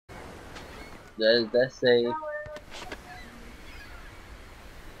Let's say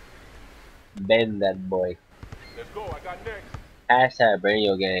bend that boy. Let's go. I got next. Hashtag bring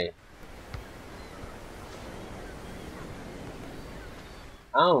your game.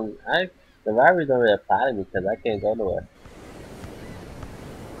 The rivalries don't really apply to me because I can't go nowhere.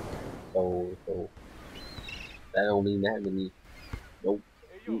 So that don't mean that to me. Nope.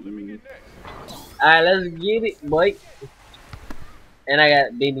 Hey, yo, let me get next. Alright, let's get it, boy. And I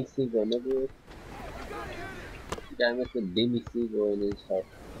got Benny Siegel, nigga. You got Mr. Benny Siegel in this show.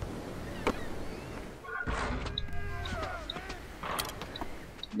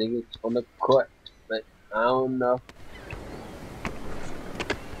 Niggas on the court, but I don't know.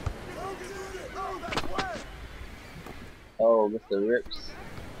 Oh, Mr. Rips.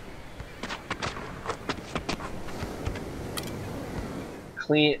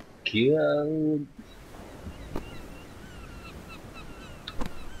 Clint killed.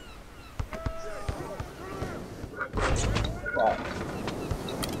 Wow.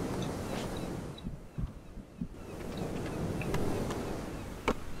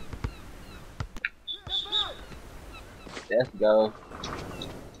 Let's go.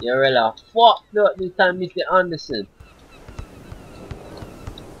 You're really fucked up this time, Mr. Anderson.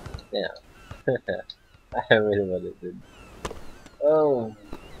 Damn. I really wanted to. Oh.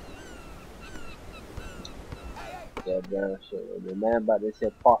 Yeah, damn sure. The man about this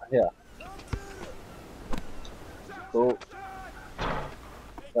here part here. Cool.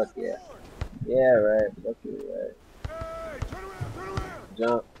 Fuck yeah. Yeah, right. Fuck you, right.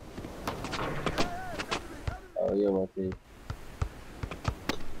 Jump. Oh, you're my team.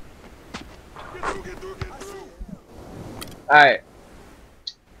 Alright.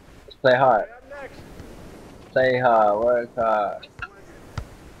 Let's play hard. Play hard. Work hard.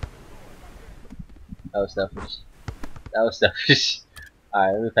 That was selfish. That was selfish.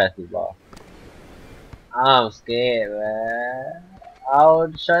 Alright, let me pass this ball. I'm scared, man. I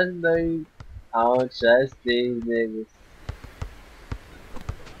don't trust these. I don't trust these niggas.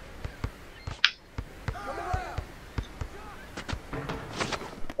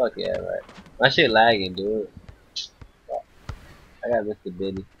 Fuck yeah, right. My shit lagging, dude. Fuck. I got Mr.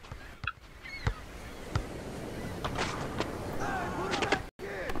 Benny.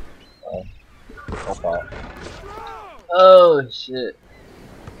 Oh, my fault. Oh shit.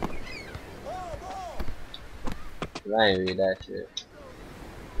 I ain't read that shit.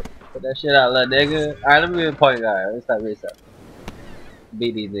 Put that shit out, little nigga. Alright, let me be a point guard. Let's start reset.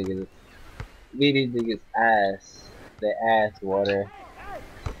 Beat these niggas. Beat these niggas ass. Their ass water.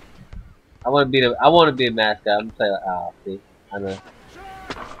 I wanna be a mascot. I'm gonna play like see. I know.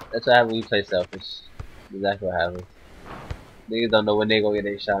 That's what happens when you play selfish. Exactly what happens. Niggas don't know when they gonna get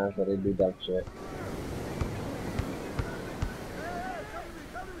their shine, so they do dumb shit.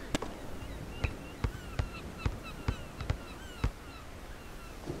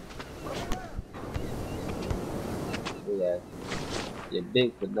 Yeah. You're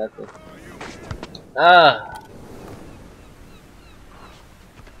big for nothing. Ah!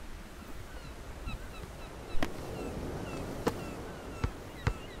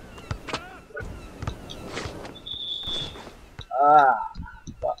 Ah!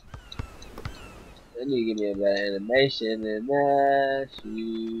 Fuck. They need to give me a better animation than that.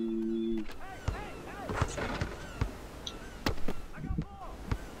 Shoot.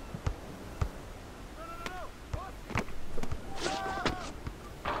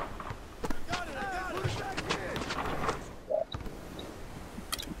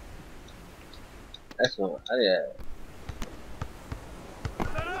 That's one. Oh, yeah.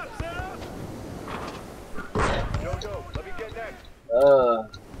 Yo, let me get next.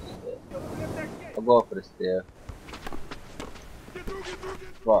 I'm going for the steal.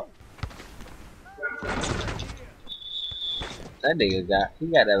 Fuck. That nigga he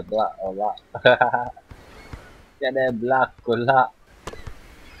got that block a lot. Got that block a lot.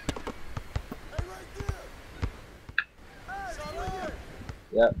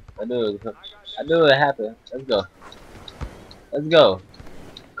 Yep, I knew it happened. Let's go. Let's go.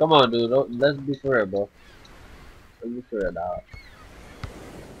 Come on, dude. Let's be for real, bro. Let's be for real, dog.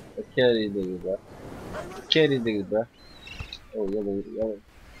 Let's kill these niggas, bro. Let's kill these niggas, bro. Oh, yo.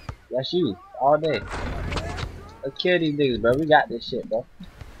 That's you. All day. Let's kill these niggas, bro. We got this shit, bro.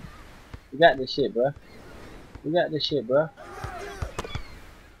 We got this shit, bro. We got this shit, bro.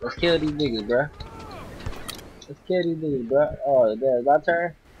 Let's kill these niggas, bro. Let's kill these niggas, bro. Oh, there's my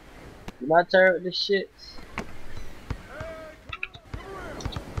turn. It's my turn with this shit.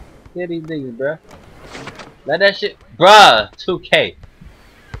 Kill these niggas, bro. Let that shit, bruh. 2K.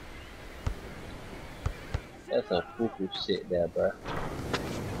 That's some foo-foo shit there, bro.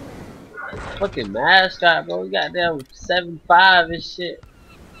 fucking mascot, bro. You got them 7'5" and shit.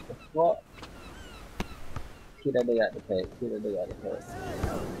 The fuck? Keep that nigga out the paint. Keep that nigga out the paint.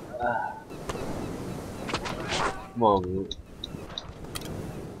 Ah, come on, dude.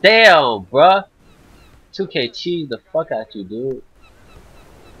 Damn, bruh. 2K cheese the fuck out you, dude.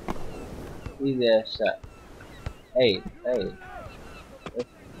 Easy ass shot. Hey, hey.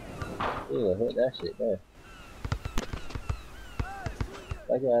 You hit that shit there.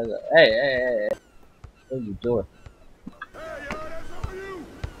 Like, hey, hey, hey, hey. What are you doing?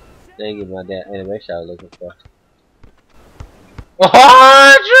 They ain't get my damn animation I was looking for. Oh,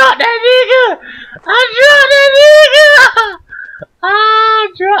 I dropped that nigga! I dropped that nigga! I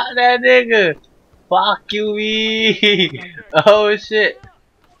dropped that nigga! Fuck you, me! Oh shit!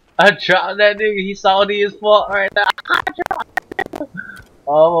 I dropped that nigga. He salty as fuck right now.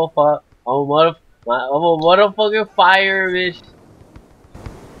 Oh fuck! I'm a motherfucking fire, bitch.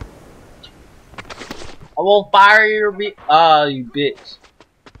 I'm on fire, you bitch. Oh, you bitch!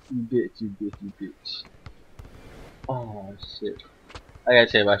 You bitch! You bitch! You bitch! Oh shit! I gotta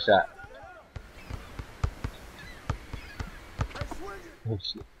change my shot. Oh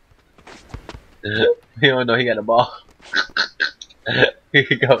shit! He don't know he got the ball. Here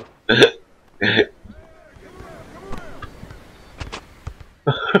you go.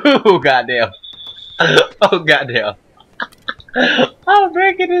 Oh goddamn. Oh goddamn. I'm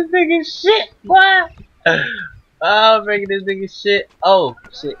breaking this nigga shit, boy. I'm breaking this nigga shit. Oh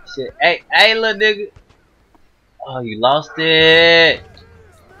shit, shit. Hey, hey, little nigga. Oh, you lost it.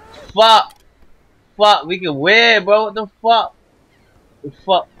 Fuck. Fuck. We can win, bro. What the fuck? The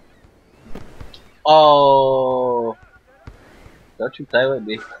fuck. Oh. Don't you play with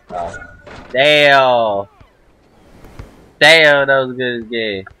me. Oh. Damn. Damn, that was a good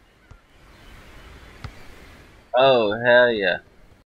game. Oh, hell yeah.